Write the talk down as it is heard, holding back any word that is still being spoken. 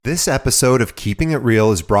This episode of Keeping It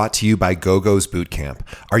Real is brought to you by GoGo's Bootcamp.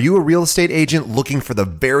 Are you a real estate agent looking for the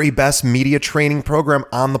very best media training program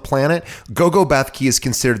on the planet? GoGo Bethke is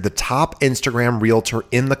considered the top Instagram realtor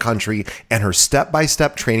in the country, and her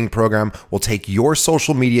step-by-step training program will take your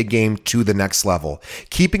social media game to the next level.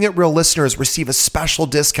 Keeping It Real listeners receive a special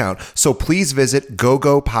discount, so please visit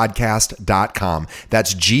gogopodcast.com.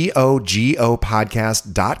 That's GOGO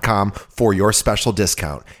podcast.com for your special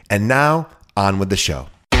discount. And now, on with the show.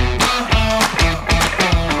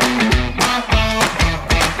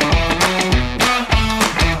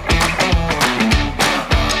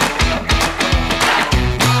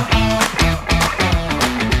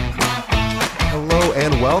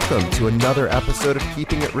 Welcome to another episode of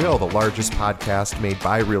Keeping It Real, the largest podcast made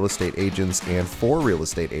by real estate agents and for real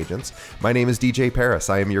estate agents. My name is DJ Paris.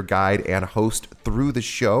 I am your guide and host through the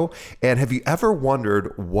show. And have you ever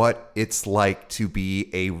wondered what it's like to be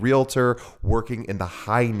a realtor working in the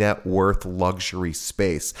high net worth luxury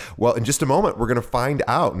space? Well, in just a moment, we're going to find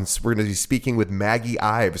out. And we're going to be speaking with Maggie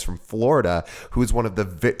Ives from Florida, who is one of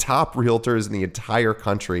the top realtors in the entire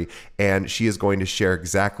country. And she is going to share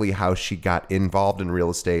exactly how she got involved in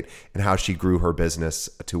real estate and how she grew her business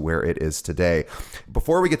to where it is today.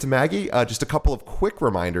 Before we get to Maggie, just a couple of quick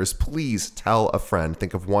reminders. Please tell a friend.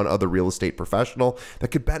 Think of one other real estate professional that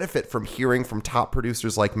could benefit from hearing from top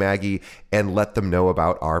producers like Maggie and let them know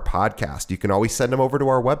about our podcast. You can always send them over to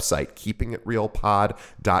our website,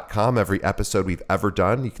 keepingitrealpod.com. Every episode we've ever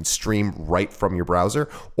done, you can stream right from your browser.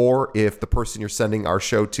 Or if the person you're sending our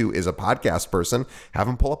show to is a podcast person, have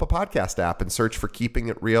them pull up a podcast app and search for Keeping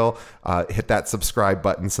It Real. Hit that subscribe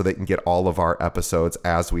button so they can get all of our episodes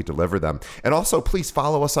as we deliver them. And also, please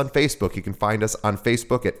follow us on Facebook. You can find us on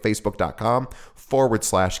Facebook at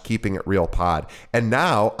facebook.com/Keeping It Real Pod. And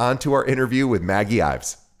now, on to our interview with Maggie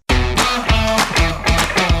Ives.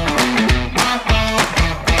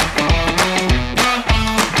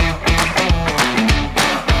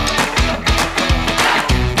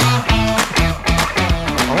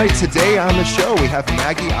 All right, today on the show, we have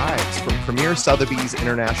Maggie Ives from Premier Sotheby's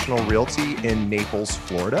International Realty in Naples,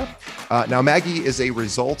 Florida. Now, Maggie is a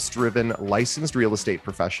results-driven licensed real estate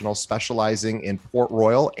professional specializing in Port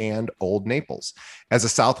Royal and Old Naples. As a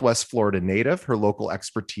Southwest Florida native, her local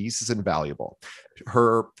expertise is invaluable.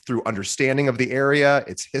 Her through understanding of the area,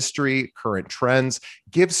 its history, current trends,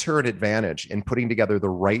 gives her an advantage in putting together the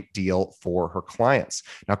right deal for her clients.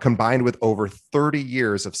 Now, combined with over 30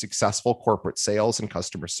 years of successful corporate sales and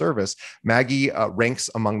customer service, Maggie ranks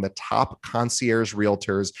among the top concierge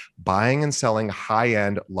realtors buying and selling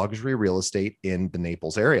high-end luxury real estate in the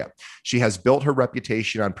Naples area. She has built her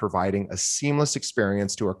reputation on providing a seamless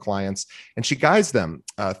experience to her clients, and she guides them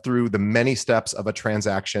through the many steps of a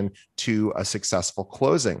transaction to a successful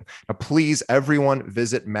closing. Now, please, everyone,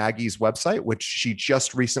 visit Maggie's website, which she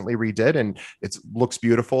just recently redid, and it looks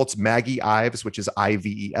beautiful. It's Maggie Ives, which is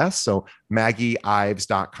IVES, so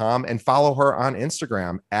MaggieIves.com, and follow her on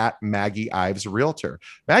Instagram at Maggie Ives Realtor.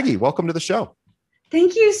 Maggie, welcome to the show.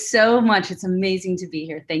 Thank you so much. It's amazing to be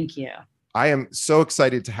here. Thank you. I am so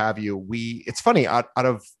excited to have you. It's funny, out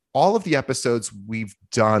of all of the episodes we've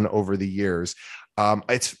done over the years,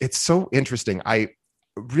 it's so interesting. I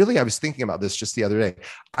was thinking about this just the other day.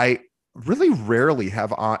 I really rarely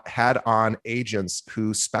have had on agents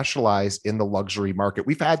who specialize in the luxury market.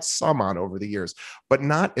 We've had some on over the years, but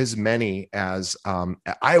not as many as I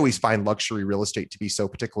always find luxury real estate to be so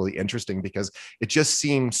particularly interesting because it just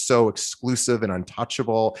seems so exclusive and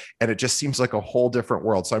untouchable, and it just seems like a whole different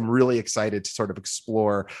world. So I'm really excited to sort of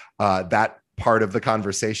explore that part of the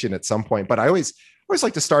conversation at some point. But I always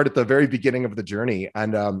like to start at the very beginning of the journey,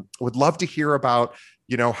 and would love to hear about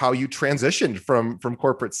how you transitioned from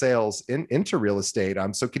corporate sales into real estate.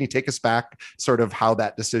 So can you take us back sort of how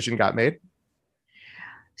that decision got made?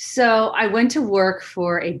 So I went to work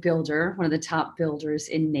for a builder, one of the top builders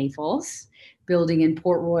in Naples, building in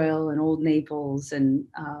Port Royal and Old Naples and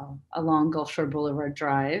along Gulf Shore Boulevard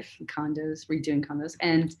Drive, redoing condos.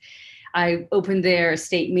 And I opened their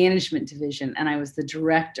estate management division, and I was the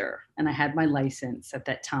director, and I had my license at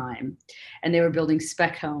that time. And they were building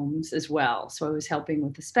spec homes as well. So I was helping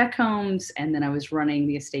with the spec homes, and then I was running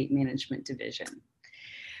the estate management division.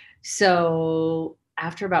 So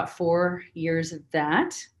after about 4 years of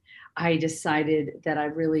that, I decided that I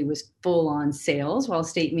really was full on sales. While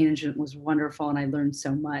estate management was wonderful and I learned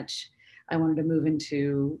so much, I wanted to move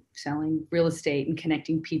into selling real estate and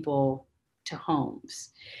connecting people to homes.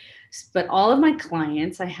 But all of my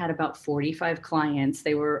clients, I had about 45 clients.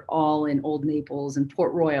 They were all in Old Naples and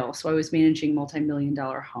Port Royal. So I was managing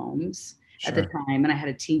multi-million-dollar homes at the time, and I had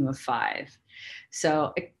a team of 5.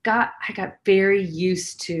 So I got very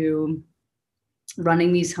used to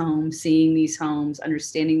running these homes, seeing these homes,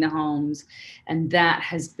 understanding the homes. And that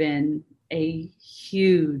has been a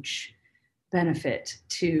huge benefit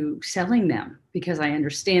to selling them because I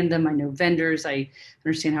understand them. I know vendors. I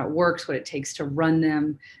understand how it works, what it takes to run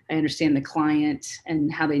them. I understand the client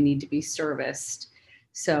and how they need to be serviced.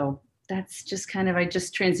 So that's just kind of, I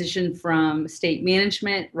just transitioned from estate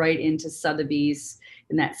management right into Sotheby's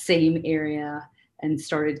in that same area and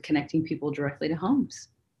started connecting people directly to homes.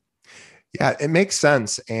 Yeah, it makes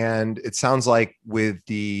sense. And it sounds like with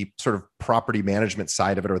the sort of property management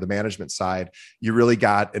side of it or the management side, you really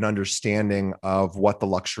got an understanding of what the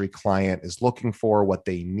luxury client is looking for, what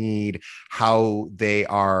they need, how they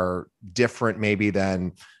are different maybe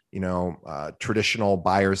than traditional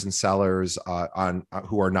buyers and sellers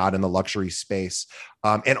who are not in the luxury space.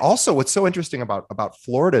 And also what's so interesting about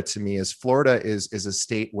Florida to me is Florida is a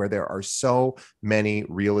state where there are so many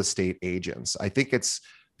real estate agents. I think it's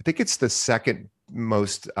the second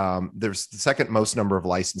most, there's the second most number of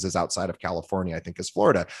licenses outside of California, I think, is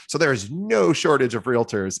Florida. So there's no shortage of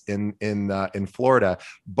realtors in Florida,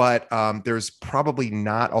 but there's probably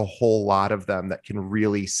not a whole lot of them that can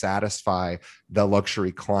really satisfy the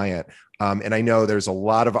luxury client. And I know there's a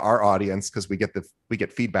lot of our audience, because we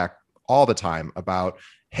get feedback all the time about,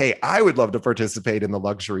 hey, I would love to participate in the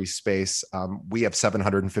luxury space. We have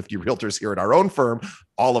 750 realtors here at our own firm.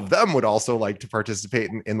 All of them would also like to participate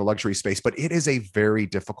in the luxury space, but it is a very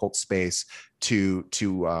difficult space to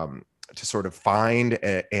sort of find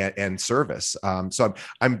and service. So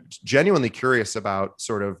I'm genuinely curious about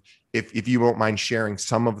sort of if you won't mind sharing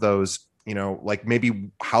some of those, like maybe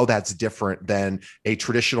how that's different than a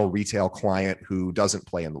traditional retail client who doesn't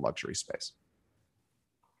play in the luxury space.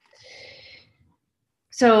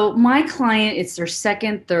 So my client, it's their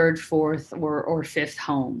second, third, fourth, or fifth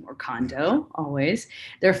home or condo, always.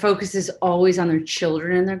 Their focus is always on their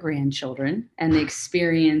children and their grandchildren and the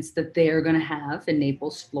experience that they're going to have in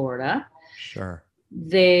Naples, Florida. Sure.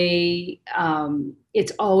 It's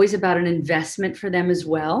always about an investment for them as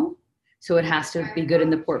well. So it has to be good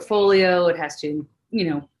in the portfolio. It has to,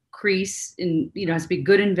 increase in, has to be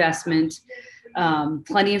good investment,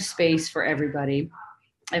 plenty of space for everybody.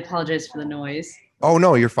 I apologize for the noise. Oh,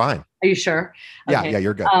 no, you're fine. Are you sure? Okay. Yeah,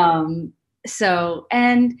 you're good. So,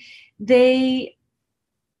 and they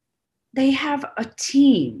have a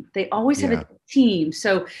team. They always have a team.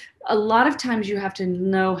 So a lot of times you have to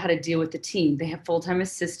know how to deal with the team. They have full-time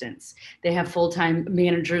assistants. They have full-time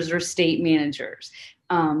managers or estate managers.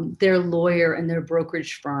 Their lawyer and their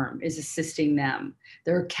brokerage firm is assisting them,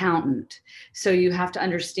 their accountant. So you have to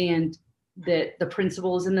understand that the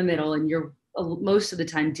principal is in the middle and you're most of the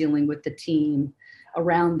time dealing with the team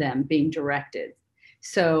around them being directed.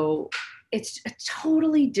 So it's a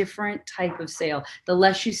totally different type of sale. The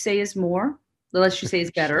less you say is more, the less you say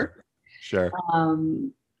is better. Sure.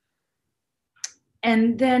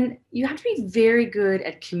 And then you have to be very good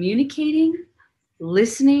at communicating,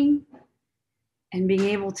 listening, and being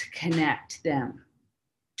able to connect them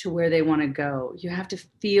to where they want to go. You have to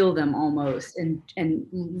feel them almost and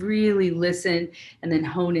really listen and then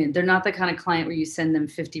hone in. They're not the kind of client where you send them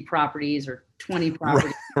 50 properties or 20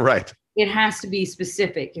 properties. Right. It has to be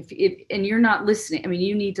specific. If and you're not listening, I mean,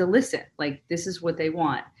 you need to listen. Like, this is what they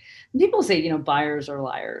want. And people say, buyers are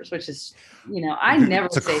liars, which is, I never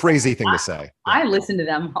say. It's a crazy thing to say. I listen to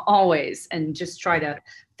them always and just try to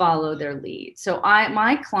follow their lead. So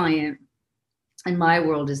my client in my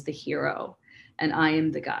world is the hero. And I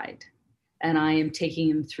am the guide, and I am taking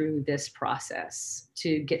them through this process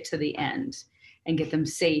to get to the end and get them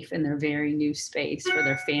safe in their very new space for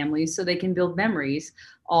their families so they can build memories,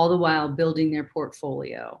 all the while building their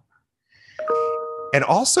portfolio. And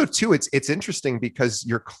also, too, it's interesting because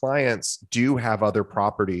your clients do have other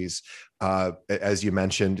properties. As you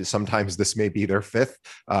mentioned, sometimes this may be their fifth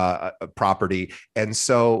property. And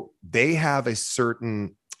so they have a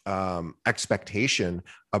certain expectation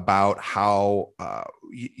about how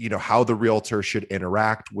how the realtor should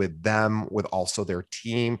interact with them, with also their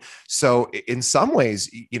team. So in some ways,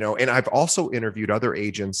 and I've also interviewed other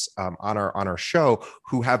agents on our show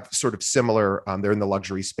who have sort of similar. They're in the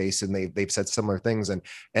luxury space and they've said similar things.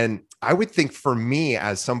 And I would think for me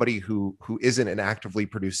as somebody who isn't an actively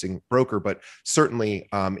producing broker, but certainly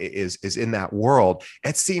is in that world,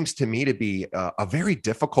 it seems to me to be a very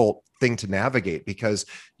difficult thing to navigate because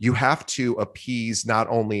you have to appease not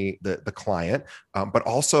only only the client, but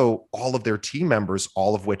also all of their team members,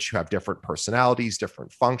 all of which have different personalities,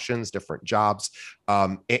 different functions, different jobs,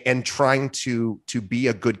 and trying to be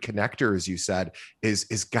a good connector, as you said,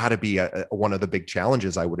 is got to be one of the big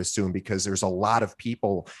challenges, I would assume, because there's a lot of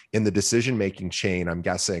people in the decision making chain, I'm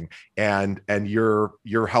guessing, and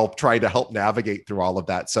your help trying to help navigate through all of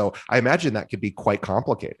that. So I imagine that could be quite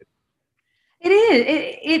complicated. It is.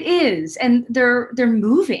 It is, and they're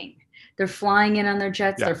moving. They're flying in on their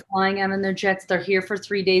jets. Yeah. They're flying out on their jets. They're here for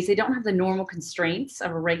 3 days. They don't have the normal constraints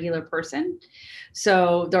of a regular person,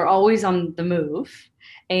 so they're always on the move.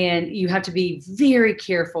 And you have to be very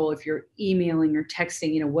careful if you're emailing or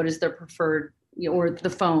texting. What is their preferred, or the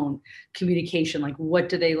phone communication? Like, what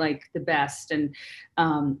do they like the best, and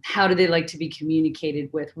how do they like to be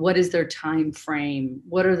communicated with? What is their time frame?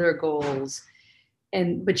 What are their goals?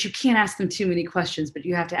 But you can't ask them too many questions, but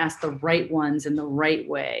you have to ask the right ones in the right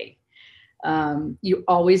way. You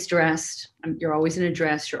always dressed. You're always in a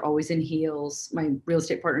dress. You're always in heels. My real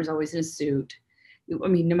estate partner is always in a suit. I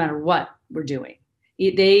mean, no matter what we're doing,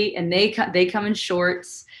 they come in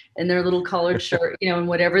shorts and their little collared shirt, and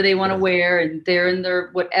whatever they want to wear, and they're in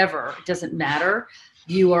their whatever. It doesn't matter.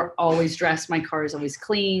 You are always dressed. My car is always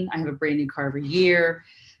clean. I have a brand new car every year.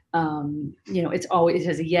 It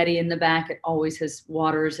has a Yeti in the back. It always has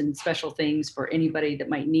waters and special things for anybody that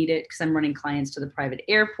might need it, because I'm running clients to the private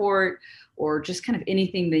airport or just kind of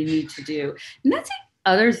anything they need to do. And that's the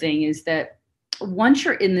other thing, is that once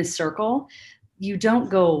you're in this circle, you don't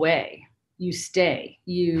go away. You stay.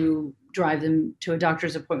 You drive them to a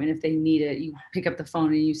doctor's appointment if they need it. You pick up the phone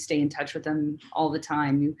and you stay in touch with them all the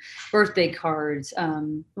time. You birthday cards.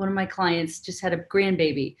 One of my clients just had a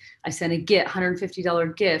grandbaby. I sent a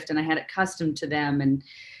 $150 gift, and I had it custom to them, and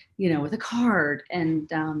with a card. And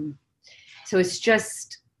so it's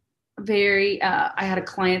just very. I had a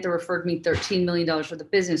client that referred me $13 million worth of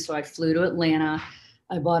business, so I flew to Atlanta.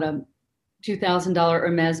 I bought a $2,000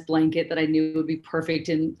 Hermes blanket that I knew would be perfect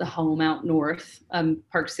in the home out north,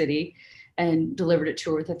 Park City, and delivered it to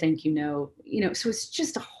her with a thank you note. So it's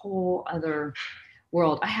just a whole other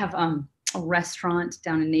world. I have a restaurant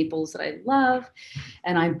down in Naples that I love,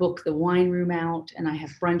 and I book the wine room out, and I have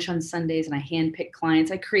brunch on Sundays, and I handpick clients.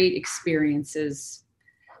 I create experiences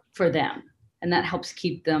for them, and that helps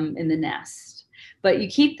keep them in the nest. But you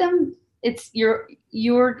keep them.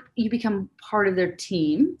 You become part of their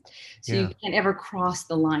team, so you can't ever cross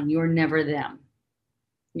the line. You're never them.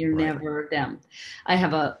 You're right. Never them. I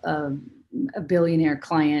have a billionaire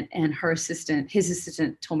client, and his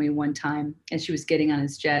assistant told me one time, as she was getting on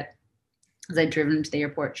his jet, as I'd driven him to the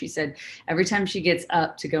airport, she said, every time she gets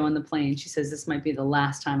up to go on the plane, she says, this might be the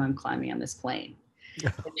last time I'm climbing on this plane.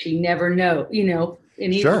 She never know,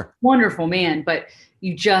 and he's a wonderful man, but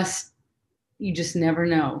you just never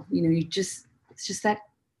know, it's just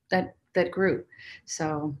that group.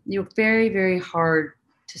 So very, very hard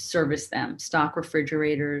to service them. Stock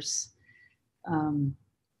refrigerators,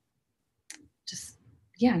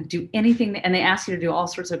 do anything. And they ask you to do all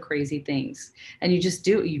sorts of crazy things, and you just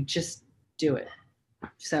do it.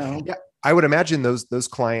 So yeah. I would imagine those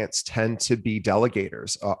clients tend to be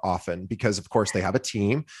delegators often, because of course they have a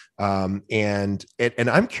team. And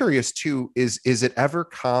I'm curious too, is it ever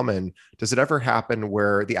common? Does it ever happen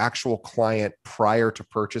where the actual client, prior to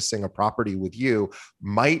purchasing a property with you,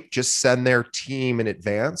 might just send their team in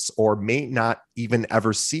advance, or may not even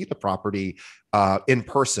ever see the property in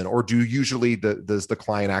person? Or do usually does the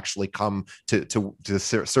client actually come to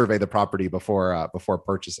survey the property before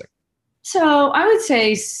purchasing? So I would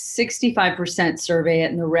say 65% survey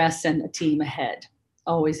it, and the rest send a team ahead,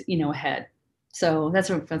 always, ahead. So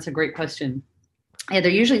that's a great question. Yeah,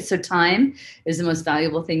 they're usually, so time is the most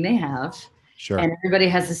valuable thing they have. Sure. And everybody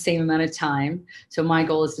has the same amount of time. So my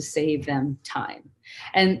goal is to save them time.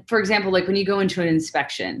 And for example, like when you go into an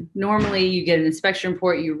inspection, normally you get an inspection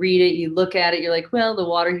report, you read it, you look at it, you're like, well, the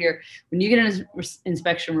water here. When you get an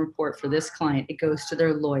inspection report for this client, it goes to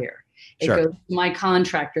their lawyer. It goes to my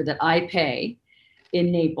contractor that I pay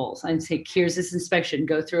in Naples. I'd say, here's this inspection,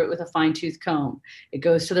 go through it with a fine tooth comb. It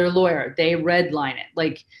goes to their lawyer. They redline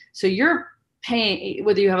it. So you're paying,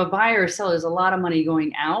 whether you have a buyer or seller, there's a lot of money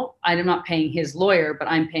going out. I'm not paying his lawyer, but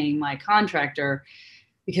I'm paying my contractor,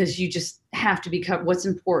 because you just have to be what's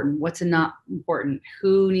important, what's not important,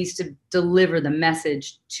 who needs to deliver the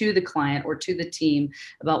message to the client or to the team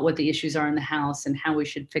about what the issues are in the house and how we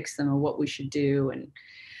should fix them or what we should do. And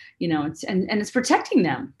it's protecting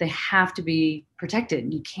them. They have to be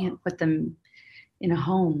protected. You can't put them in a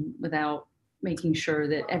home without making sure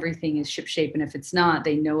that everything is shipshape. And if it's not,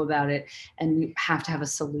 they know about it, and you have to have a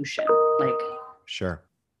solution. Like, sure,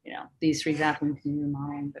 these three bathrooms in your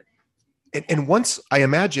mind. But And once I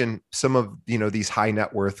imagine some of these high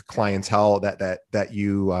net worth clientele that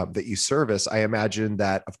you service, I imagine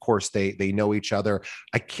that of course they know each other.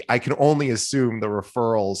 I can only assume the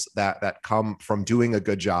referrals that come from doing a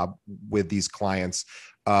good job with these clients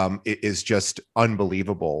is just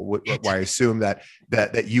unbelievable. Why I assume that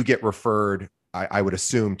you get referred, I would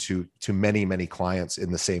assume to many clients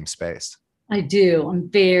in the same space. I do. I'm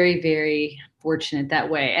very, very fortunate that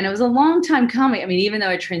way. And it was a long time coming. I mean, even though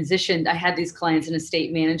I transitioned, I had these clients in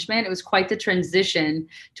estate management. It was quite the transition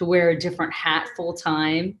to wear a different hat full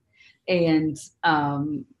time and,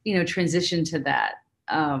 transition to that.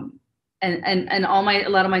 And a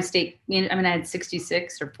lot of my I had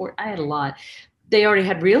 66 or 4, I had a lot. They already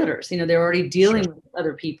had realtors, they're already dealing with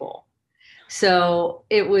other people. So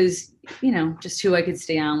it was, just who I could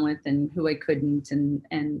stay on with and who I couldn't,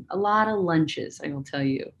 and a lot of lunches. I will tell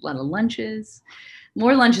you, a lot of lunches,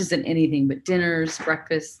 more lunches than anything, but dinners,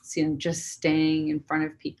 breakfasts. Just staying in front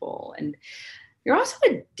of people. And you're also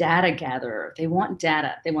a data gatherer. They want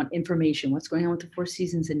data. They want information. What's going on with the Four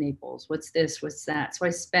Seasons in Naples? What's this? What's that? So I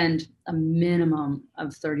spend a minimum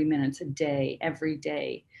of 30 minutes a day, every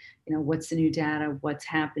day. What's the new data? What's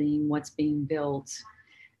happening? What's being built?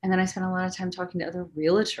 And then I spent a lot of time talking to other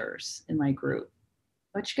realtors in my group.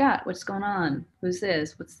 What you got? What's going on? Who's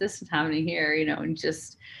this? What's this happening here?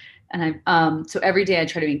 So every day I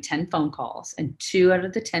try to make 10 phone calls, and 2 out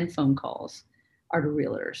of the 10 phone calls are to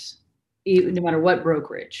realtors, no matter what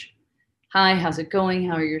brokerage. Hi, how's it going?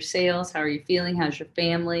 How are your sales? How are you feeling? How's your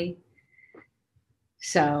family?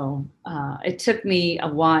 So it took me a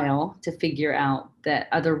while to figure out that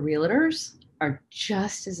other realtors are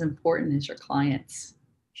just as important as your clients.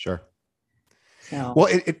 Sure. So. Well,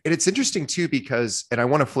 it's interesting too, because, and I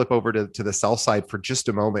want to flip over to the sell side for just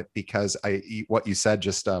a moment, because what you said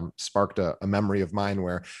just sparked a memory of mine,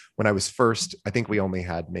 where when I was first, I think we only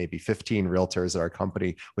had maybe 15 realtors at our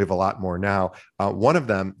company. We have a lot more now. One of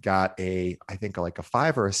them got I think like a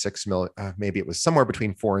 5 or a 6 million, maybe it was somewhere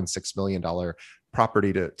between $4 and $6 million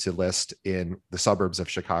property to list in the suburbs of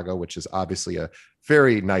Chicago, which is obviously a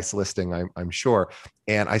very nice listing, I'm sure.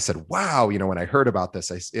 And I said, wow, when I heard about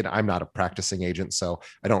this, I'm not a practicing agent, so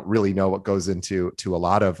I don't really know what goes into a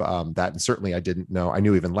lot of that. And certainly I didn't know, I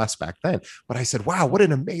knew even less back then, but I said, wow, what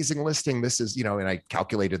an amazing listing this is, and I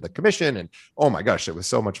calculated the commission, and oh my gosh, it was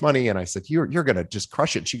so much money. And I said, you're going to just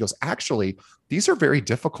crush it. And she goes, actually, these are very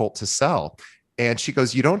difficult to sell. And she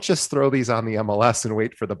goes, you don't just throw these on the MLS and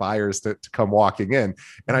wait for the buyers to come walking in.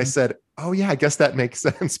 And I said, oh yeah, I guess that makes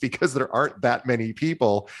sense, because there aren't that many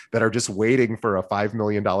people that are just waiting for a $5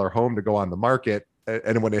 million home to go on the market.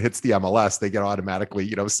 And when it hits the MLS, they get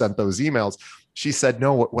automatically, sent those emails. She said,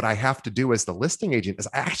 no, what I have to do as the listing agent is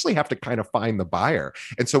I actually have to kind of find the buyer.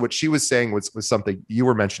 And so what she was saying was something you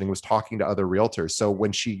were mentioning, was talking to other realtors. So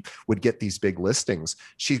when she would get these big listings,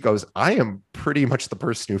 she goes, I am pretty much the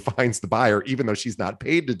person who finds the buyer, even though she's not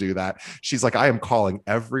paid to do that. She's like, I am calling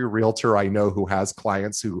every realtor I know who has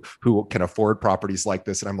clients who can afford properties like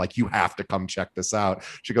this. And I'm like, you have to come check this out.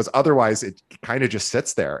 She goes, otherwise it kind of just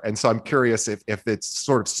sits there. And so I'm curious if it's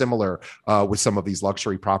sort of similar with some of these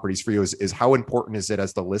luxury properties for you, is how important is it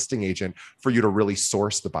as the listing agent for you to really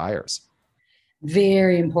source the buyers?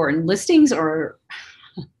 Very important. Listings are,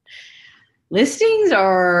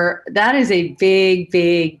 that is a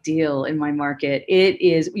big deal in my market. It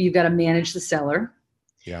is, you've got to manage the seller.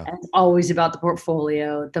 Yeah. And it's always about the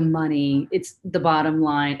portfolio, the money, it's the bottom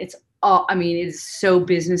line. It's it's so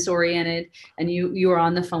business oriented, and you are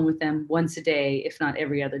on the phone with them once a day, if not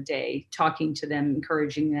every other day, talking to them,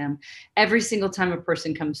 encouraging them. Every single time a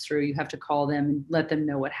person comes through, you have to call them and let them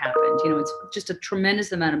know what happened. It's just a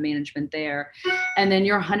tremendous amount of management there. And then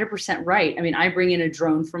you're 100% right. I bring in a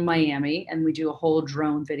drone from Miami, and we do a whole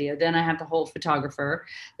drone video. Then I have the whole photographer.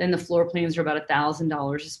 Then the floor plans are about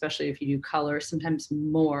 $1,000, especially if you do color, sometimes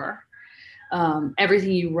more.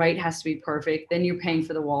 Everything you write has to be perfect. Then you're paying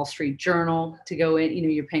for the Wall Street Journal to go in.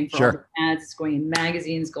 You're paying for all the ads. It's going in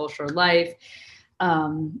magazines, Gulf Shore Life.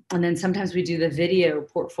 And then sometimes we do the video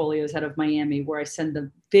portfolios out of Miami, where I send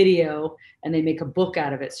the video and they make a book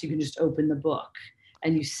out of it. So you can just open the book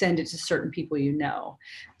and you send it to certain people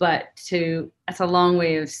But that's a long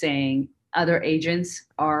way of saying other agents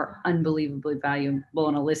are unbelievably valuable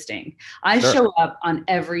in a listing. I show up on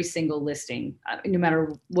every single listing, no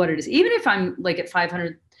matter what it is. Even if I'm like at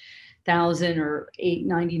 500,000 or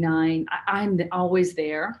 899, I'm always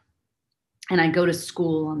there. And I go to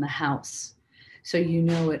school on the house. So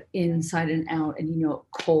it inside and out, and it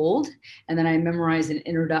cold. And then I memorize an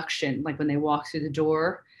introduction, like when they walk through the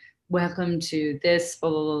door, welcome to this, blah,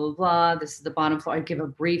 blah, blah, blah, blah. This is the bottom floor. I give a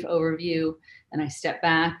brief overview and I step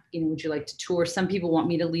back. Would you like to tour? Some people want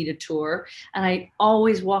me to lead a tour. And I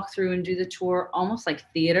always walk through and do the tour almost like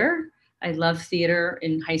theater. I love theater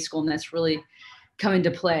in high school, and that's really come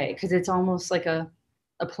into play because it's almost like a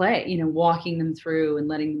play, walking them through and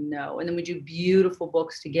letting them know. And then we do beautiful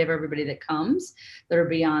books to give everybody that comes that are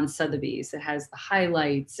beyond Sotheby's, that has the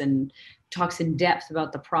highlights and talks in depth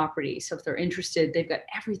about the property. So if they're interested, they've got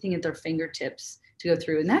everything at their fingertips to go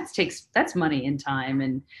through. And that's money and time.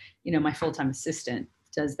 And, my full-time assistant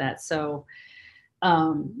does that. So,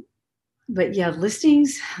 but yeah,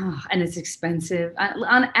 listings, and it's expensive.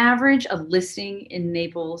 On average, a listing in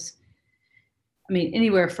Naples,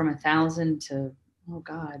 anywhere from 1,000 to, oh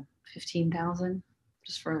God, 15,000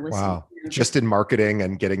 just for a listing. Wow. Just in marketing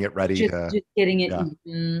and getting it ready. Just getting it. Yeah.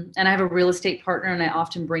 And I have a real estate partner, and I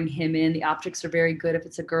often bring him in. The optics are very good if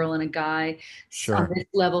it's a girl and a guy. Sure. On this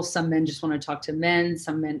level, some men just want to talk to men.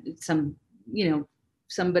 Somebody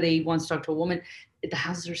wants to talk to a woman. The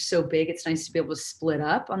houses are so big, it's nice to be able to split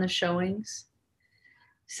up on the showings.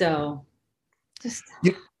 So just...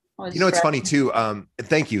 it's funny too.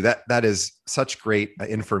 Thank you. That is such great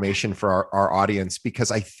information for our audience,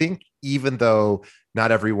 because I think even though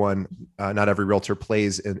not every realtor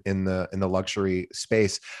plays in the luxury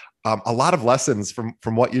space, a lot of lessons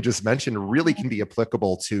from what you just mentioned really can be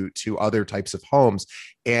applicable to other types of homes.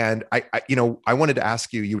 And I wanted to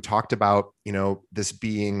ask you, you talked about, this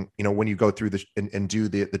being, when you go through and do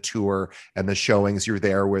the tour and the showings, you're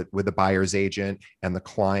there with the buyer's agent and the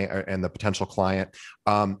client and the potential client.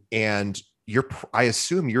 And I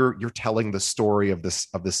assume you're telling the story of this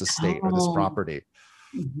estate or this property.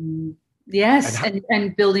 Mm-hmm. Yes.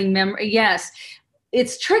 And building memory. Yes.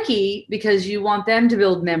 It's tricky because you want them to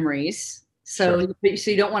build memories. So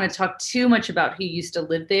you don't want to talk too much about who used to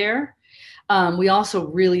live there. We also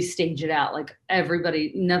really stage it out, like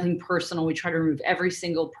everybody, nothing personal. We try to remove every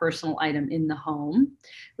single personal item in the home,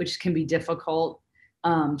 which can be difficult.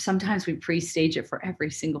 Sometimes we pre-stage it for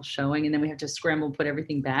every single showing, and then we have to scramble and put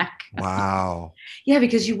everything back. Wow. Yeah,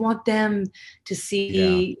 because you want them to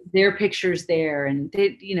see their pictures there, and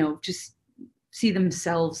they, just see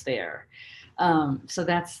themselves there. So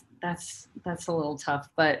that's a little tough,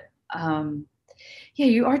 but yeah,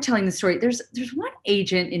 you are telling the story. There's one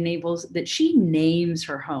agent in Naples that she names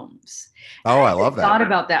her homes. Oh, I love that. Thought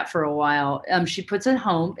about that for a while. She puts a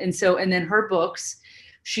home, and then her books,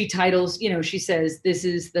 she titles, she says, this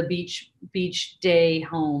is the beach day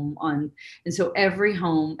home on, and so every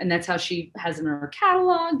home, and that's how she has it in her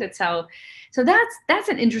catalog. So that's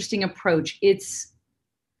an interesting approach. It's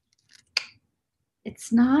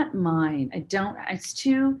not mine. It's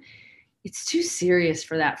too serious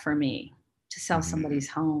for that for me to sell somebody's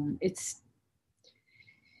home. It's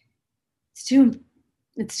too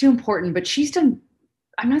important, but she's done,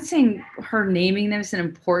 I'm not saying her naming them isn't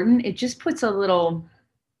important. It just puts a little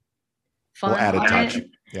fun added touch.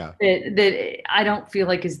 Yeah. That I don't feel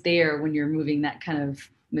like is there when you're moving that kind of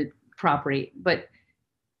property, but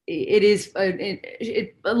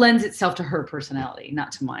it lends itself to her personality,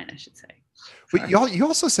 not to mine, I should say. But you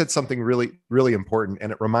also said something really, really important,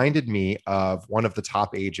 and it reminded me of one of the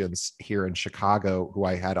top agents here in Chicago who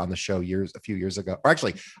I had on the show a few years ago. Or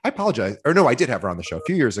actually, I apologize. Or no, I did have her on the show a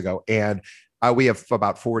few years ago, and we have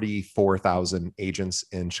about 44,000 agents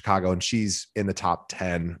in Chicago, and she's in the top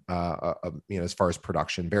 10, as far as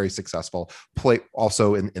production, very successful. Play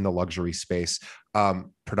also in the luxury space,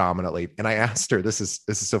 predominantly. And I asked her, this is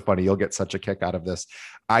so funny. You'll get such a kick out of this.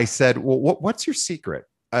 I said, well, what's your secret?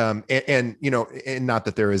 And not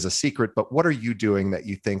that there is a secret, but what are you doing that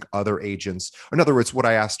you think other agents, or in other words, what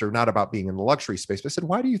I asked her, not about being in the luxury space, but I said,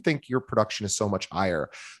 why do you think your production is so much higher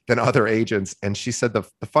than other agents? And she said the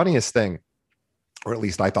funniest thing, or at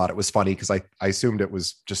least I thought it was funny because I assumed it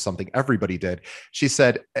was just something everybody did. She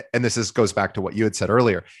said, and goes back to what you had said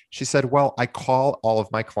earlier. She said, well, I call all of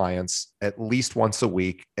my clients at least once a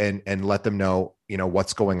week and let them know,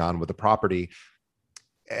 what's going on with the property.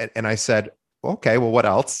 And I said, okay, well, what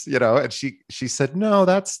else? And she said, no,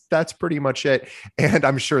 that's pretty much it. And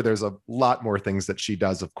I'm sure there's a lot more things that she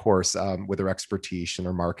does, of course, with her expertise and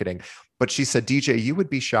her marketing. But she said, DJ, you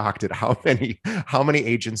would be shocked at how many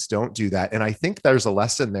agents don't do that. And I think there's a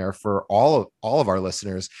lesson there for all of our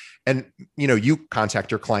listeners. And, you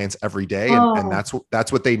contact your clients every day, and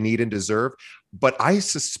that's what they need and deserve. But I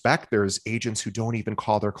suspect there's agents who don't even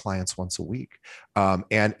call their clients once a week.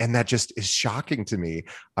 And that just is shocking to me,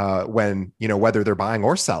 when, whether they're buying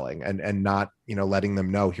or selling, and not, letting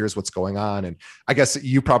them know here's what's going on. And I guess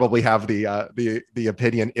you probably have the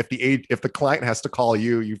opinion, if the client has to call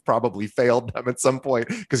you, you've probably failed them at some point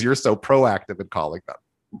because you're so proactive in calling them.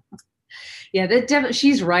 Yeah,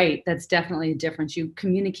 she's right. That's definitely a difference.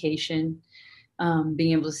 Communication,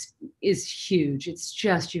 being able to is huge. It's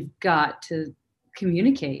just you've got to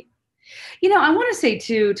communicate. I want to say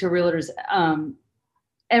too to realtors,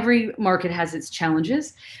 every market has its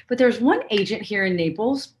challenges, but there's one agent here in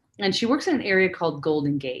Naples, and she works in an area called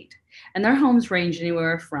Golden Gate, and their homes range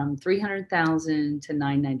anywhere from 300,000 to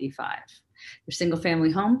 995. They're single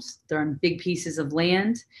family homes. They're on big pieces of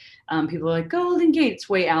land. People are like, Golden Gate's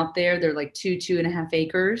way out there. They're like 2.5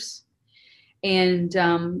 acres. And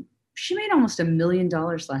she made almost $1 million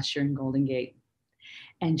last year in Golden Gate.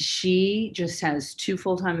 And she just has two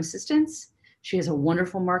full-time assistants. She has a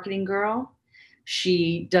wonderful marketing girl.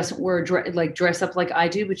 She doesn't dress up like I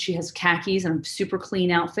do, but she has khakis and a super clean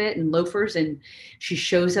outfit and loafers, and she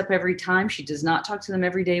shows up every time. She does not talk to them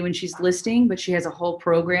every day when she's listing, but she has a whole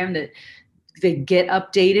program that they get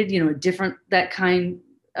updated. A different, that kind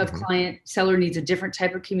of client seller needs a different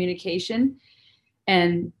type of communication,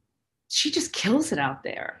 and she just kills it out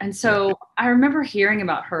there. And so I remember hearing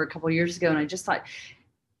about her a couple of years ago, and I just thought,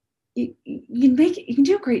 you can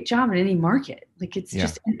do a great job in any market. Like it's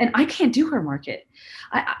just, and I can't do her market.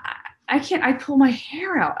 I can't, I pull my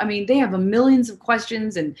hair out. I mean, they have millions of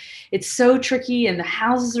questions, and it's so tricky, and the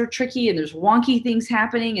houses are tricky, and there's wonky things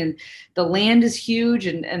happening, and the land is huge,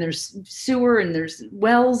 and there's sewer, and there's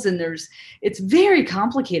wells, and it's very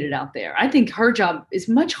complicated out there. I think her job is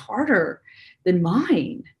much harder than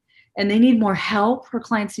mine, and they need more help. Her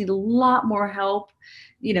clients need a lot more help,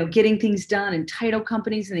 getting things done, and title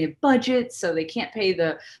companies, and they have budgets, so they can't pay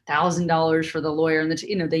the $1,000 for the lawyer, and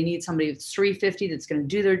they need somebody that's $350 that's going to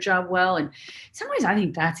do their job well. And in some ways, I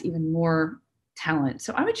think that's even more talent.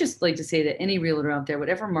 So I would just like to say that any realtor out there,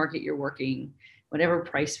 whatever market you're working, whatever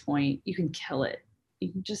price point, you can kill it.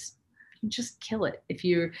 You can just kill it. If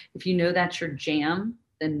you know that's your jam,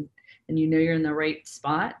 then you're in the right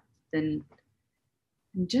spot, then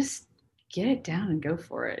just get it down and go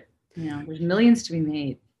for it. There's millions to be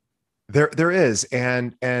made. There is,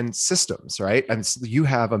 and systems, right? And you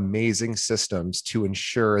have amazing systems to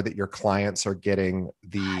ensure that your clients are getting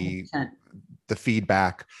the 100%. The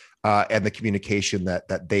feedback and the communication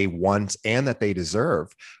that they want and that they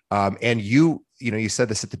deserve. And you said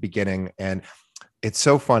this at the beginning, and it's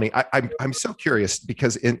so funny. I'm so curious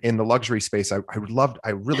because in the luxury space, I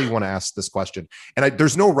really want to ask this question. And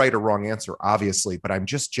there's no right or wrong answer, obviously, but I'm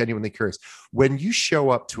just genuinely curious. When you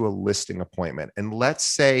show up to a listing appointment, and let's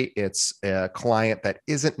say it's a client that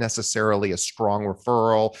isn't necessarily a strong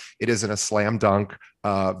referral, it isn't a slam dunk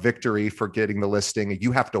victory for getting the listing,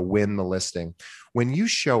 you have to win the listing. When you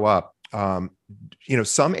show up,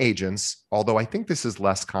 some agents, although I think this is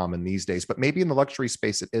less common these days, but maybe in the luxury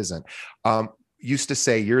space, it isn't. Used to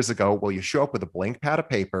say years ago, well, you show up with a blank pad of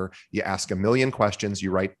paper, you ask a million questions, you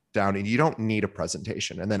write down, and you don't need a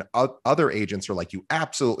presentation. And then other agents are like, you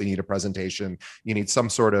absolutely need a presentation. You need some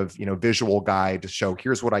sort of, visual guide to show,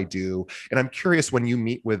 here's what I do. And I'm curious, when you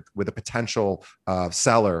meet with a potential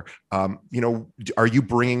seller, are you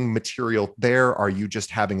bringing material there? Are you just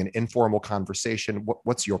having an informal conversation?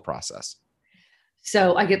 What's your process?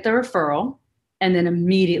 So I get the referral. And then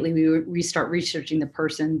immediately we start researching the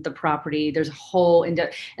person, the property. There's a whole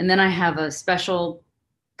in-depth, and then I have a special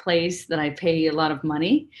place that I pay a lot of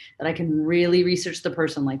money that I can really research the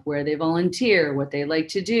person, like where they volunteer, what they like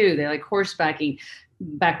to do. They like horsebacking,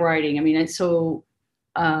 back riding. I mean, it's so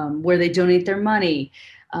where they donate their money,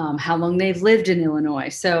 how long they've lived in Illinois.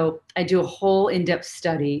 So I do a whole in-depth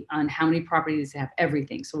study on how many properties they have,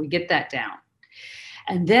 everything. So we get that down.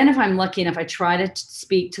 And then if I'm lucky enough, I try to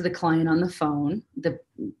speak to the client on the phone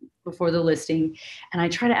before the listing. And I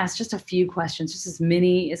try to ask just a few questions, just as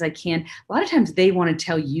many as I can. A lot of times they want to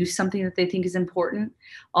tell you something that they think is important.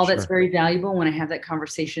 All Sure. That's very valuable. When I have that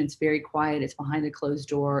conversation, it's very quiet. It's behind a closed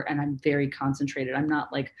door, and I'm very concentrated. I'm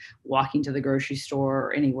not like walking to the grocery store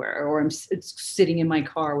or anywhere, or it's sitting in my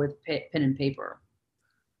car with pen and paper.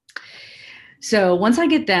 So once I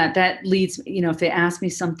get that leads, if they ask me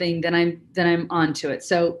something, then I'm onto it.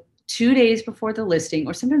 So 2 days before the listing,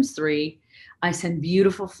 or sometimes 3, I send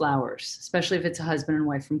beautiful flowers, especially if it's a husband and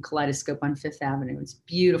wife, from Kaleidoscope on Fifth Avenue. It's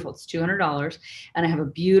beautiful. It's $200. And I have a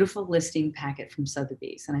beautiful listing packet from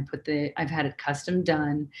Sotheby's. And I've had it custom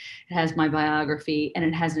done. It has my biography, and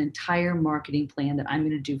it has an entire marketing plan that I'm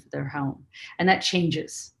going to do for their home. And that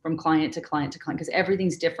changes from client to client to client, because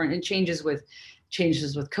everything's different. It changes with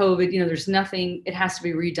COVID. There's nothing, it has to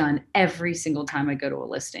be redone every single time I go to a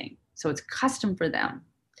listing. So it's custom for them.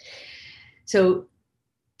 So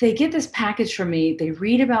they get this package from me, they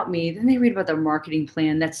read about me, then they read about their marketing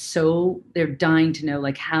plan. They're dying to know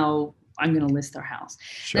like how I'm going to list their house.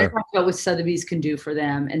 And I Sure. talk about what Sotheby's can do for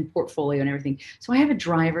them and portfolio and everything. So I have a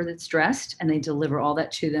driver that's dressed and they deliver all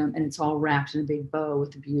that to them, and it's all wrapped in a big bow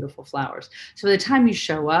with the beautiful flowers. So by the time you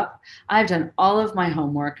show up, I've done all of my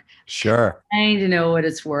homework. Sure. Kind of know what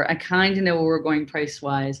it's worth. I kind of know where we're going price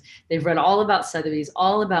wise. They've read all about Sotheby's,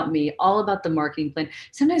 all about me, all about the marketing plan.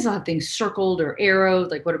 Sometimes I'll have things circled or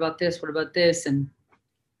arrowed, like what about this? What about this? And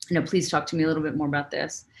please talk to me a little bit more about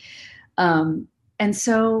this. And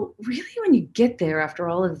so really when you get there after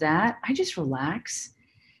all of that, I just relax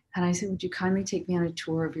and I say, would you kindly take me on a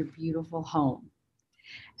tour of your beautiful home?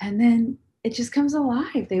 And then it just comes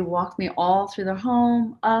alive. They walk me all through the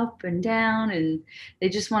home, up and down, and they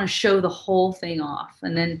just want to show the whole thing off.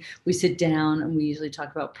 And then we sit down and we usually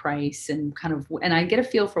talk about price and and I get a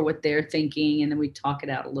feel for what they're thinking, and then we talk it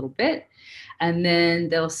out a little bit. And then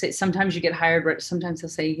they'll say, sometimes you get hired, sometimes they'll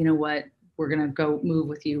say, you know what, we're going to go move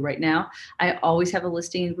with you right now. I always have a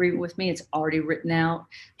listing agreement with me. It's already written out.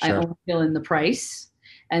 I Sure. only fill in the price.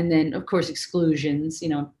 And then of course exclusions,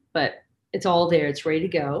 but it's all there. It's ready to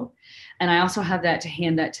go. And I also have that to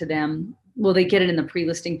hand that to them. Well, they get it in the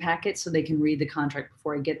pre-listing packet so they can read the contract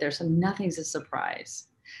before I get there. So nothing's a surprise.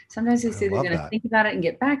 Sometimes they I say they're love going to that. think about it and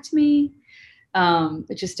get back to me.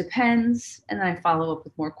 It just depends. And then I follow up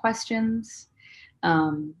with more questions.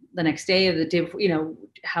 The next day or the day before,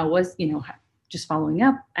 how was, just following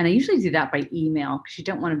up. And I usually do that by email because you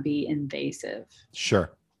don't want to be invasive.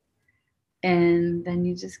 Sure. And then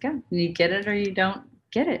you just go. You get it or you don't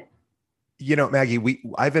get it. Maggie,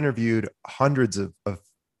 I've interviewed hundreds of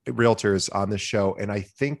realtors on this show, and I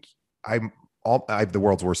think I have the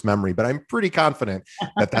world's worst memory, but I'm pretty confident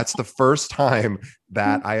that that's the first time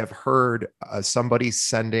that I have heard somebody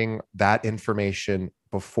sending that information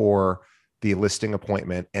before the listing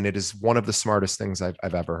appointment. And it is one of the smartest things I've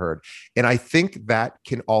ever heard. And I think that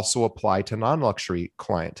can also apply to non-luxury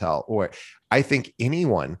clientele, or I think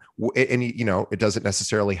anyone, and it doesn't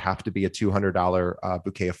necessarily have to be a $200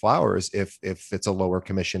 bouquet of flowers if it's a lower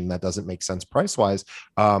commission that doesn't make sense price wise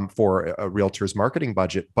for a realtor's marketing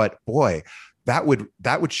budget. But boy, that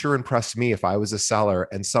would sure impress me if I was a seller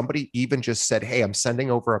and somebody even just said, hey, I'm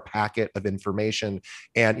sending over a packet of information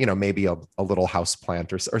and, maybe a little house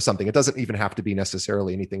plant or something. It doesn't even have to be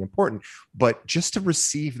necessarily anything important, but just to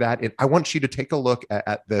receive that, I want you to take a look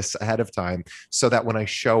at this ahead of time so that when I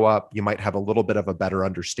show up, you might have a little bit of a better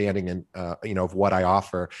understanding and, of what I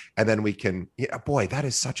offer. And then we can, boy, that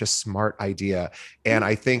is such a smart idea. And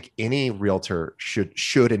I think any realtor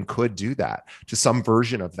should and could do that to some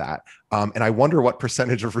version of that. And I wonder what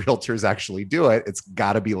percentage of realtors actually do it. It's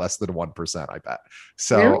got to be less than 1%, I bet.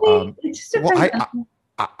 So, Really? It just well, depends.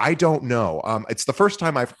 I don't know. It's the first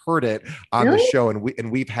time I've heard it on the Really? show,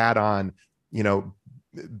 and we've had on,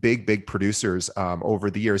 big producers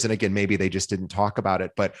over the years. And again, maybe they just didn't talk about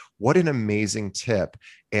it, but what an amazing tip.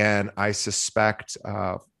 And I suspect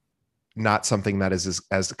not something that is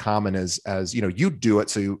as common as you do it,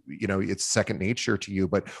 so it's second nature to you.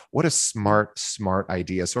 But what a smart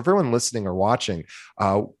idea. So everyone listening or watching,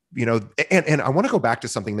 and I want to go back to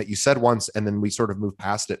something that you said once and then we sort of moved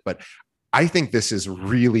past it, but I think this is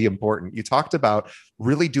really important. You talked about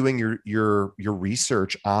really doing your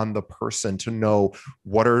research on the person to know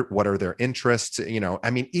what are their interests.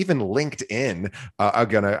 Even LinkedIn.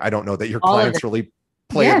 I don't know that your All of it. clients really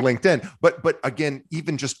play Yeah. at LinkedIn, but again,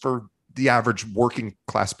 even just for the average working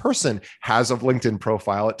class person has a LinkedIn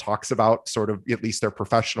profile. It talks about sort of at least their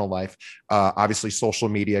professional life. Obviously, social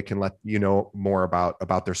media can let you know more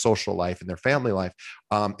about their social life and their family life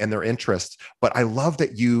and their interests. But I love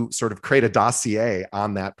that you sort of create a dossier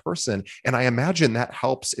on that person. And I imagine that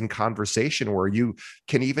helps in conversation where you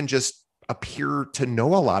can even just appear to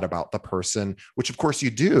know a lot about the person, which of course you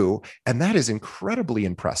do. And that is incredibly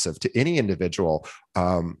impressive to any individual.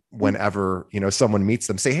 Whenever, someone meets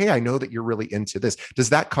them, say, hey, I know that you're really into this. Does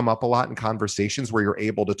that come up a lot in conversations where you're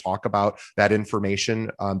able to talk about that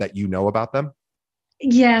information that you know about them?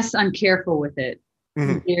 Yes, I'm careful with it.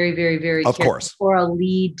 Mhm. Very, very, very Of careful. course. Or I'll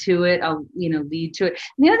lead to it. Lead to it.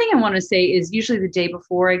 And the other thing I want to say is usually the day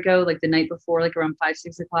before I go, like the night before, like around 5,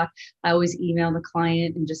 6 o'clock, I always email the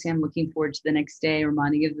client and just say I'm looking forward to the next day,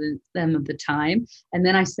 reminding them of the time. And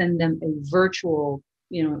then I send them a virtual,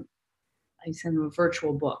 I send them a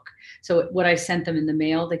virtual book. So what I sent them in the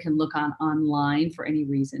mail, they can look online for any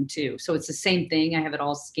reason too. So it's the same thing. I have it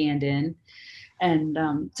all scanned in. And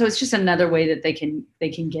so it's just another way that they can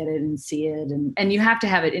get it and see it. And you have to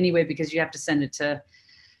have it anyway, because you have to send it to,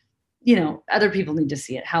 other people need to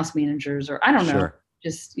see it, house managers, or I don't know, Sure.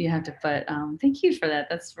 just you have to, but thank you for that.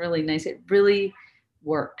 That's really nice. It really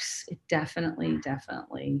works. It definitely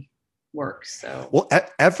works. So, Well,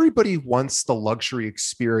 everybody wants the luxury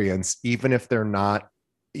experience, even if they're not,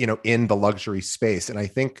 in the luxury space. And I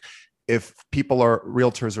think if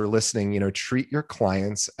realtors are listening, treat your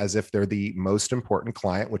clients as if they're the most important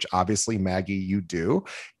client, which obviously, Maggie, you do.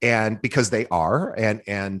 And because they are, and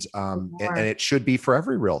it should be for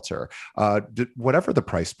every realtor, whatever the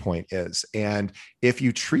price point is. And if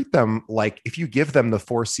you treat them like, if you give them the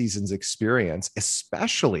Four Seasons experience,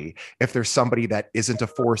 especially if there's somebody that isn't a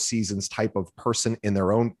Four Seasons type of person in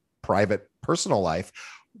their own private personal life,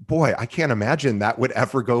 boy, I can't imagine that would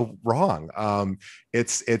ever go wrong.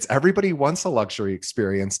 It's everybody wants a luxury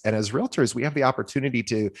experience, and as realtors, we have the opportunity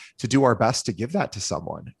to do our best to give that to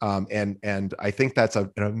someone. And I think that's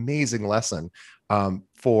an amazing lesson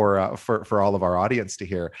for all of our audience to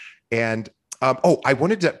hear. And I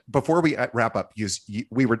wanted to, before we wrap up,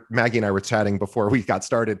 Maggie and I were chatting before we got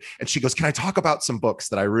started, and she goes, "Can I talk about some books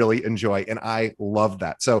that I really enjoy?" And I love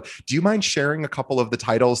that. So do you mind sharing a couple of the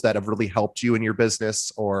titles that have really helped you in your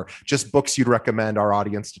business, or just books you'd recommend our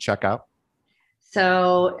audience to check out?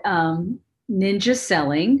 So, Ninja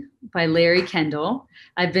Selling by Larry Kendall.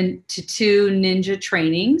 I've been to 2 ninja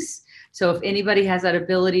trainings. So if anybody has that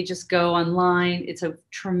ability, just go online. It's a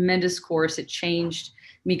tremendous course. It changed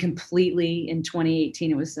me completely in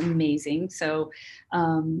 2018. It was amazing. So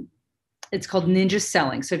it's called Ninja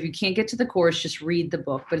Selling. So if you can't get to the course, just read the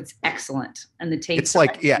book, but it's excellent. And the tapes. It's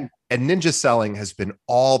like, yeah. And Ninja Selling has been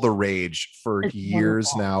all the rage for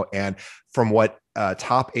years now. And from what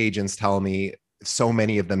top agents tell me, so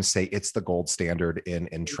many of them say it's the gold standard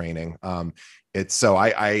in training. It's so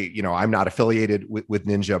I'm not affiliated with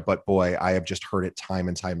Ninja, but boy, I have just heard it time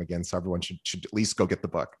and time again. So everyone should at least go get the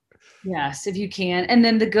book. Yes, if you can. And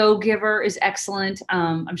then The Go Giver is excellent.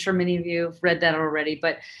 I'm sure many of you have read that already,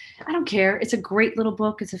 but I don't care. It's a great little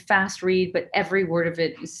book. It's a fast read, but every word of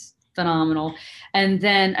it is phenomenal. And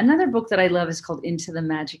then another book that I love is called Into the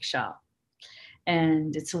Magic Shop.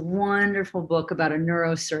 And it's a wonderful book about a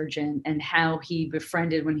neurosurgeon and how he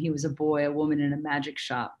befriended, when he was a boy, a woman in a magic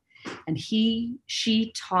shop. And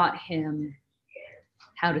she taught him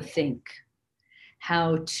how to think,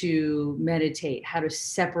 how to meditate, how to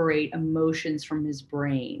separate emotions from his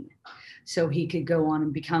brain so he could go on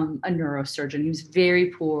and become a neurosurgeon. He was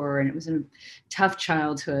very poor, and it was a tough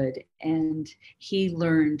childhood. And he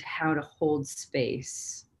learned how to hold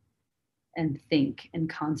space and think and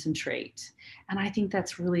concentrate. And I think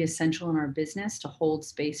that's really essential in our business, to hold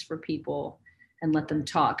space for people and let them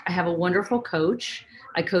talk. I have a wonderful coach.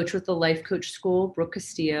 I coach with the Life Coach School, Brooke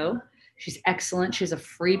Castillo. She's excellent. She has a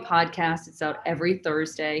free podcast. It's out every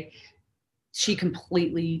Thursday. She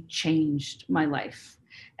completely changed my life.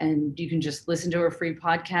 And you can just listen to her free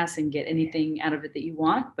podcast and get anything out of it that you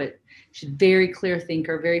want. But she's a very clear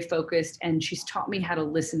thinker, very focused. And she's taught me how to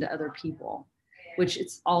listen to other people, which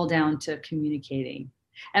it's all down to communicating.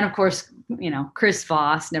 And of course, Chris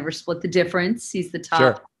Voss, Never Split the Difference. He's the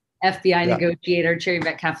top FBI negotiator. Cherry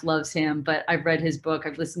Metcalf loves him, but I've read his book.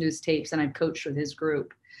 I've listened to his tapes, and I've coached with his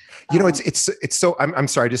group. It's so, I'm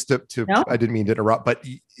sorry, just to no? I didn't mean to interrupt, but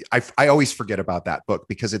I always forget about that book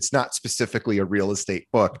because it's not specifically a real estate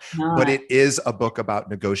book, but it is a book about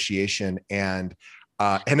negotiation. And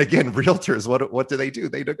again, realtors, what do?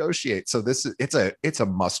 They negotiate. So it's a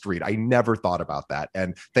must read. I never thought about that.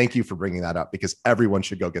 And thank you for bringing that up, because everyone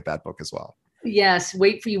should go get that book as well. Yes.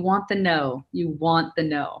 You want the no. You want the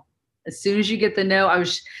no. As soon as you get the no,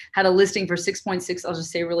 had a listing for 6.6. I'll just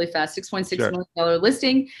say really fast, $6.6 million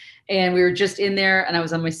listing. And we were just in there, and I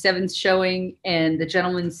was on my 7th showing. And the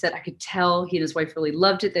gentleman said, I could tell he and his wife really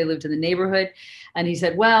loved it. They lived in the neighborhood. And he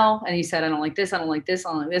said, I don't like this. I don't like this. I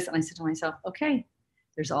don't like this. And I said to myself, okay,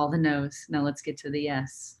 there's all the no's. Now let's get to the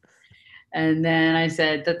yes. And then I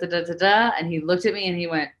said, da, da, da, da, da. And he looked at me and he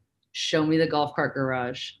went, show me the golf cart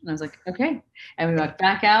garage. And I was like, okay. And we walked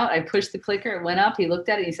back out. I pushed the clicker. It went up. He looked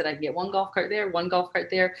at it. He said, I can get 1 golf cart there, 1 golf cart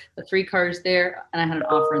there, the 3 cars there. And I had an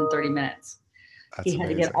offer in 30 minutes. He had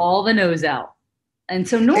to get all the no's out. And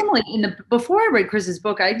so normally before I read Chris's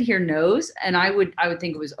book, I'd hear no's and I would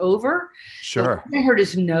think it was over. Sure. But when I heard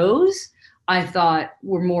his no's, I thought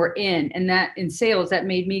we're more in. And that in sales, that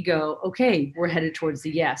made me go, okay, we're headed towards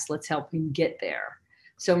the yes. Let's help him get there.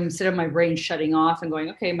 So instead of my brain shutting off and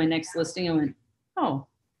going, okay, my next listing, I went, oh,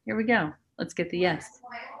 here we go. Let's get the yes.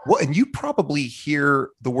 Well, and you probably hear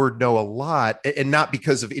the word no a lot, and not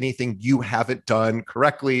because of anything you haven't done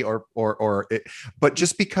correctly but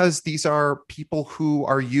just because these are people who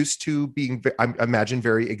are used to being, I imagine,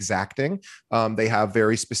 very exacting. They have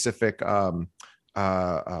very specific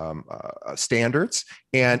standards.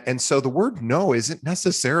 And so the word no isn't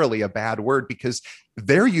necessarily a bad word, because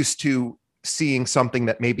they're used to seeing something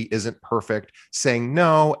that maybe isn't perfect, saying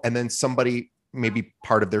no, and then somebody, maybe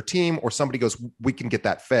part of their team or somebody goes, we can get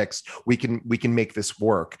that fixed. We can make this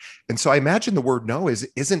work. And so I imagine the word no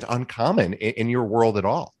isn't uncommon in your world at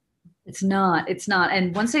all. It's not. It's not.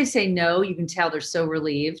 And once they say no, you can tell they're so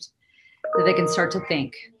relieved that they can start to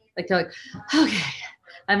think. Like they're like, okay,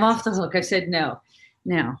 I'm off the hook. I said no.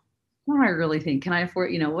 Now, what do I really think? Can I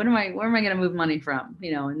afford, where am I going to move money from?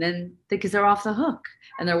 And then because they're off the hook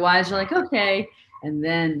and their wives are like, okay. And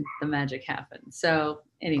then the magic happens. So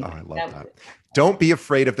anyway. Oh, I love that. Don't be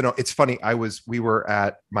afraid of the no. It's funny.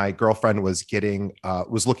 My girlfriend was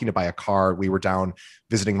looking to buy a car. We were down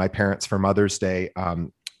visiting my parents for Mother's Day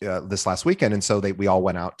this last weekend. And so we all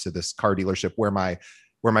went out to this car dealership where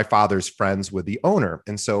my father's friends with the owner.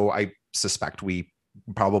 And so I suspect we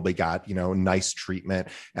probably got, nice treatment,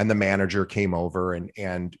 and the manager came over and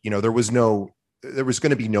there was going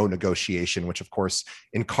to be no negotiation, which of course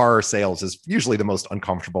in car sales is usually the most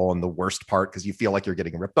uncomfortable and the worst part, because you feel like you're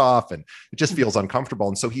getting ripped off and it just feels uncomfortable.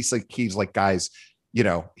 And so he's like, guys,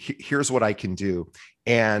 here's what I can do.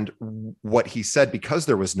 And what he said, because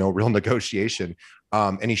there was no real negotiation,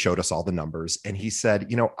 and he showed us all the numbers, and he said,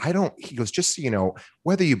 he goes, just so you know,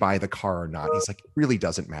 whether you buy the car or not, he's like, it really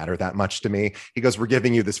doesn't matter that much to me. He goes, we're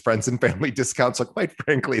giving you this friends and family discount. So quite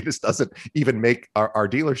frankly, this doesn't even make our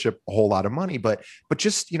dealership a whole lot of money, but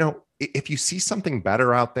just, if you see something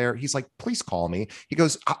better out there, he's like, please call me. He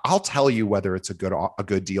goes, I'll tell you whether it's a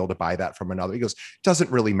good deal to buy that from another. He goes, doesn't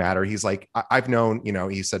really matter. He's like, I've known,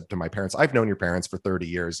 he said to my parents, I've known your parents for 30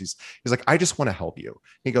 years. He's like, I just want to help you.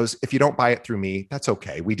 He goes, if you don't buy it through me, that's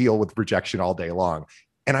okay. We deal with rejection all day long.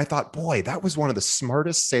 And I thought, boy, that was one of the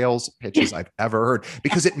smartest sales pitches I've ever heard,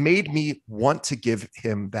 because it made me want to give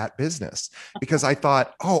him that business, because I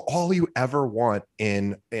thought, all you ever want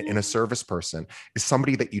in a service person is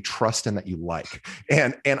somebody that you trust and that you like.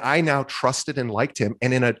 And I now trusted and liked him.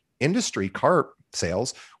 And in an industry, car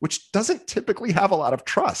sales, which doesn't typically have a lot of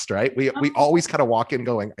trust, right? We always kind of walk in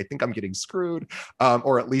going, I think I'm getting screwed,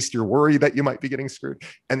 or at least you're worried that you might be getting screwed.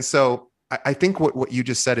 And so I think what you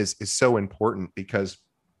just said is so important, because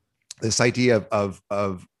this idea of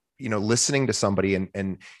listening to somebody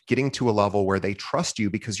and getting to a level where they trust you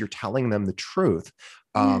because you're telling them the truth,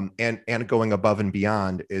 and going above and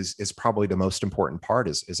beyond is probably the most important part,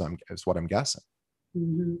 is what I'm guessing.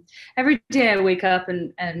 Mm-hmm. Every day I wake up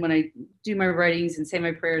and when I do my writings and say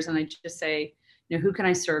my prayers, and I just say, who can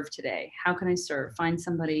I serve today? How can I serve? Find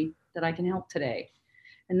somebody that I can help today.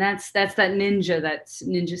 And that's that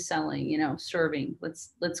ninja selling, serving.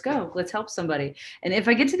 Let's go. Let's help somebody. And if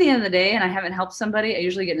I get to the end of the day and I haven't helped somebody, I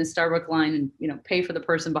usually get in a Starbucks line and, pay for the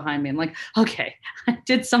person behind me. I'm like, okay, I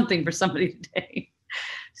did something for somebody today.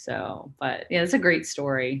 So, but yeah, it's a great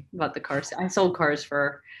story about the cars. I sold cars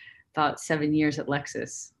for about 7 years at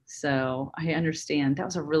Lexus. So I understand that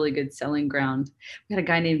was a really good selling ground. We had a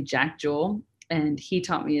guy named Jack Joel, and he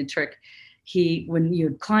taught me a trick. When you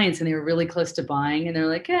had clients and they were really close to buying and they're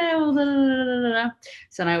like, well, da, da, da, da, da.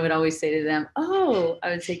 So I would always say to them, I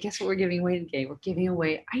would say, guess what we're giving away today? We're giving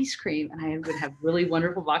away ice cream. And I would have really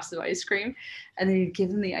wonderful boxes of ice cream. And then you'd give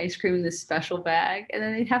them the ice cream in this special bag, and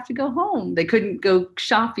then they'd have to go home. They couldn't go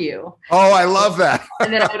shop you. Oh, I love that.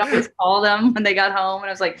 And then I would always call them when they got home, and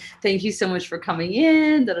I was like, thank you so much for coming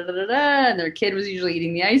in, da, da, da, da, da. And their kid was usually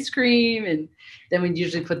eating the ice cream. And then we'd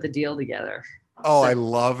usually put the deal together. Oh, I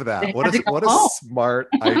love that. What a smart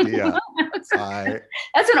idea.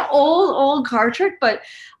 That's an old car trick, but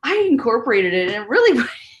I incorporated it, and it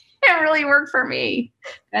really worked for me.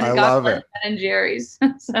 And I love it. Ben and Jerry's.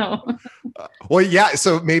 So. Well, yeah.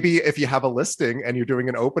 So maybe if you have a listing and you're doing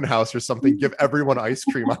an open house or something, give everyone ice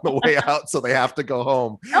cream on the way out so they have to go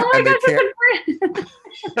home. Oh my God,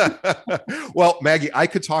 Well, Maggie, I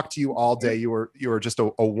could talk to you all day. You were just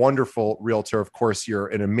a wonderful realtor. Of course, you're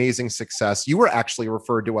an amazing success. You were actually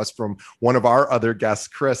referred to us from one of our other guests,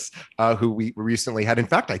 Chris, who we recently had. In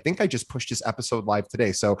fact, I think I just pushed his episode live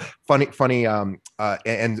today. So funny.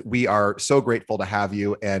 And we are so grateful to have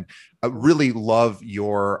you, and I really love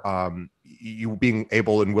your you being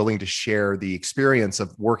able and willing to share the experience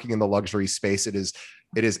of working in the luxury space. It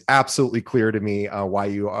is absolutely clear to me why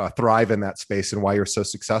you thrive in that space and why you're so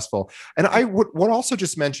successful. And I would also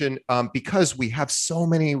just mention, because we have so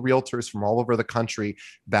many realtors from all over the country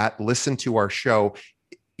that listen to our show,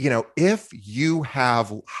 if you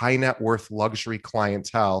have high net worth luxury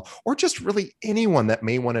clientele, or just really anyone that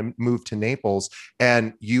may want to move to Naples,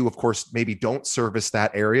 and you, of course, maybe don't service that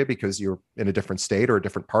area because you're in a different state or a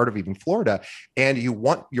different part of even Florida, and you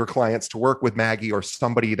want your clients to work with Maggie or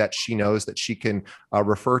somebody that she knows that she can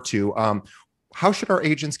refer to, how should our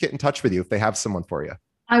agents get in touch with you if they have someone for you?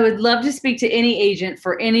 I would love to speak to any agent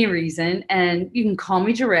for any reason. And you can call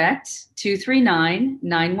me direct,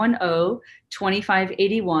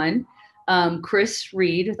 239-910-2581. Chris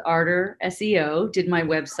Reed with Ardor SEO did my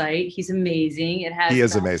website. He's amazing. It has He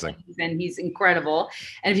is amazing. and he's incredible.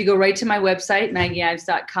 And if you go right to my website,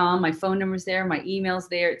 maggieIves.com, my phone number's there, my email's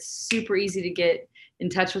there. It's super easy to get in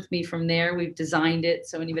touch with me from there. We've designed it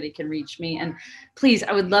so anybody can reach me. And please,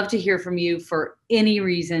 I would love to hear from you for any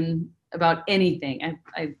reason about anything.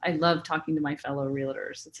 I love talking to my fellow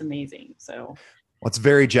realtors. It's amazing. So well, it's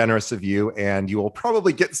very generous of you, and you will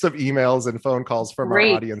probably get some emails and phone calls from our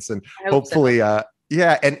audience, and hopefully, yeah.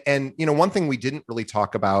 And one thing we didn't really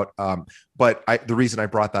talk about, but the reason I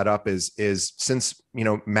brought that up is since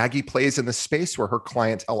Maggie plays in the space where her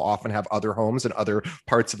clientele often have other homes in other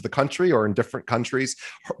parts of the country or in different countries,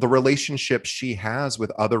 the relationship she has with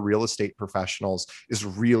other real estate professionals is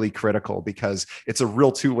really critical, because it's a real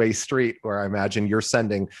two-way street where I imagine you're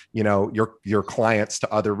sending your clients to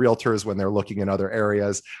other realtors when they're looking in other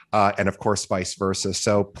areas, and of course vice versa.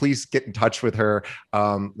 So please get in touch with her.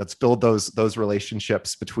 Let's build those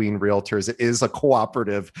relationships between realtors. It is a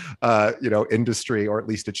cooperative industry, or at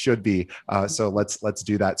least it should be. So let's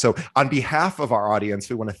do that. So on behalf of our audience,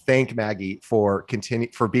 we want to thank Maggie for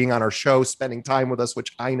being on our show, spending time with us,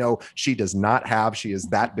 which I know she does not have. She is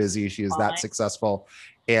that busy. She is that successful.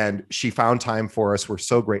 And she found time for us. We're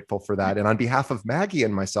so grateful for that. And on behalf of Maggie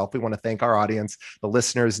and myself, we want to thank our audience, the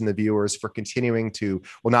listeners and the viewers, for continuing to,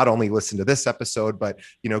 well, not only listen to this episode, but,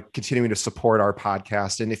 continuing to support our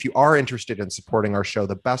podcast. And if you are interested in supporting our show,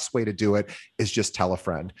 the best way to do it is just tell a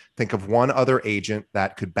friend. Think of one other agent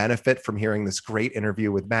that could benefit from hearing this great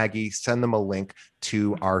interview with Maggie. Send them a link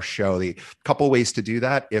to our show. The couple ways to do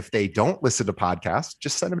that: if they don't listen to podcasts,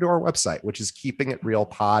 just send them to our website, which is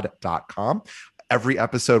keepingitrealpod.com. Every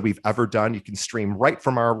episode we've ever done, you can stream right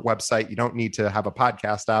from our website. You don't need to have a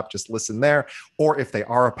podcast app, just listen there. Or if they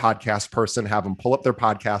are a podcast person, have them pull up their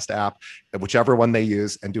podcast app, whichever one they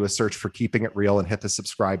use, and do a search for Keeping It Real and hit the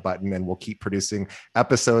subscribe button, and we'll keep producing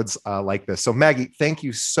episodes like this. So Maggie, thank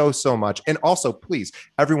you so much. And also, please,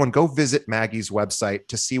 everyone, go visit Maggie's website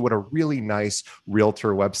to see what a really nice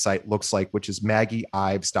realtor website looks like, which is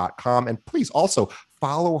maggieIves.com. And please also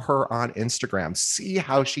follow her on Instagram. See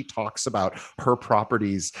how she talks about her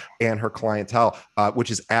properties and her clientele, which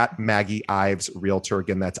is at Maggie Ives Realtor.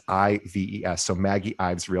 Again, that's IVES. So Maggie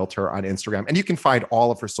Ives Realtor on Instagram. And you can find all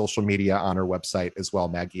of her social media on her website as well,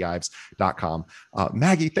 maggieIves.com.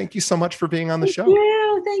 Maggie, thank you so much for being on the show.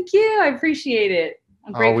 Thank you. I appreciate it.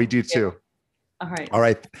 Oh, we do too. All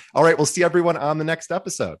right. All right. We'll see everyone on the next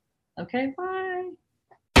episode. Okay. Bye.